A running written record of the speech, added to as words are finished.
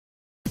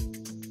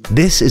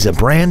This is a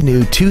brand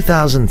new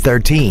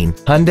 2013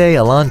 Hyundai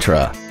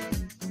Elantra.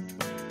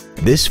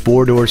 This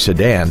four-door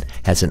sedan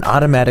has an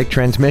automatic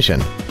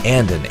transmission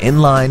and an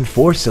inline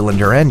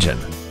four-cylinder engine.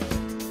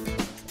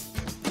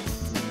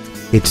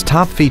 Its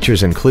top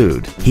features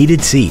include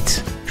heated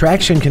seats,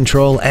 traction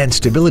control and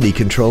stability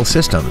control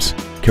systems,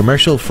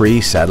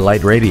 commercial-free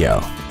satellite radio,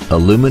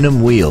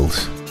 aluminum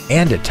wheels,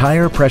 and a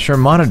tire pressure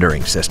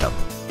monitoring system.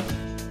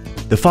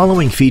 The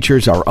following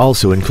features are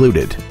also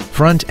included: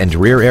 front and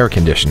rear air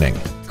conditioning,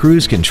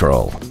 cruise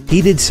control,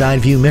 heated side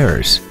view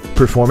mirrors,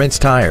 performance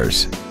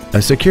tires,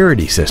 a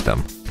security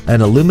system, an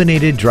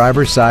illuminated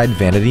driver's side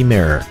vanity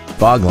mirror,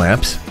 fog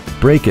lamps,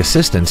 brake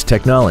assistance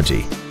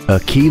technology, a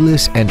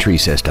keyless entry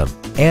system,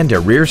 and a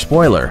rear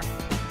spoiler.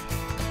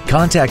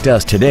 Contact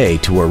us today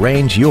to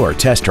arrange your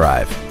test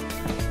drive.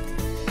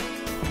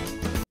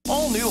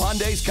 All new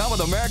Hyundais come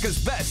with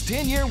America's best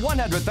 10-year,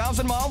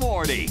 100,000-mile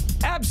warranty.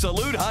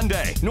 Absolute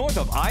Hyundai, north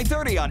of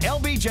I-30 on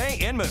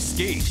LBJ in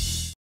Mesquite.